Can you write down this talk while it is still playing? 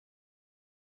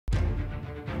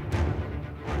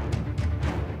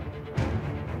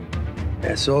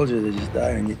That soldier that just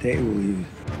died on your table,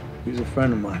 he was a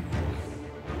friend of mine.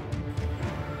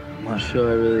 I'm not sure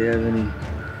I really have any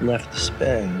left to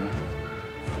spare, you know?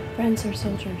 Friends or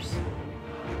soldiers?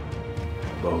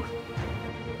 Both.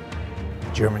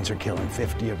 Germans are killing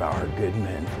 50 of our good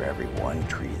men for every one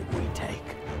tree that we take.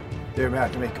 They're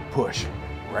about to make a push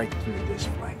right through this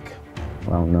flank.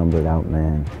 Well outnumbered,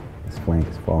 outmanned. This flank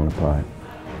is falling apart.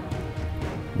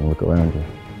 Now look around you.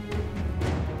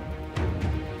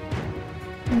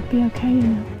 It'll be okay, you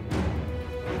know.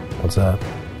 What's that?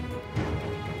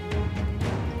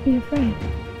 Be afraid.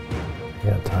 You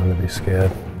got time to be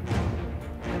scared.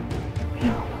 We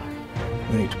all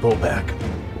are. We need to pull back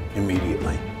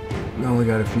immediately. We only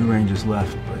got a few Rangers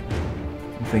left, but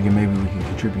I'm thinking maybe we can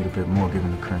contribute a bit more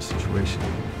given the current situation.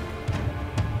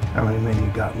 How many men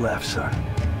you got left, son?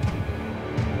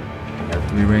 I got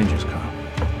 3 Rangers, Carl.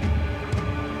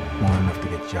 More than enough to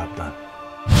get the job done.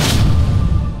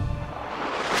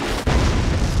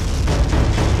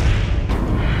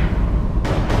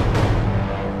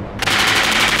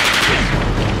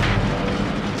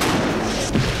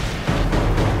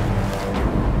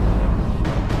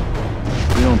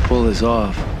 If we don't pull this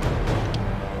off,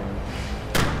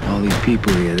 all these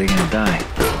people here, they're gonna die.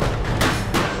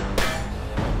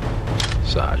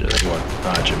 Sergeant, what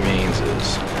Archer means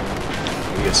is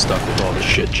we get stuck with all the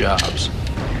shit jobs.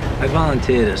 I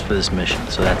volunteered us for this mission,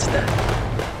 so that's that.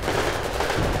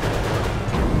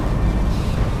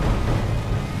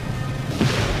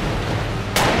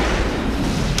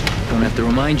 Don't have to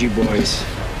remind you, boys.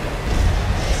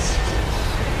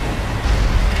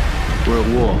 We're at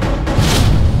war.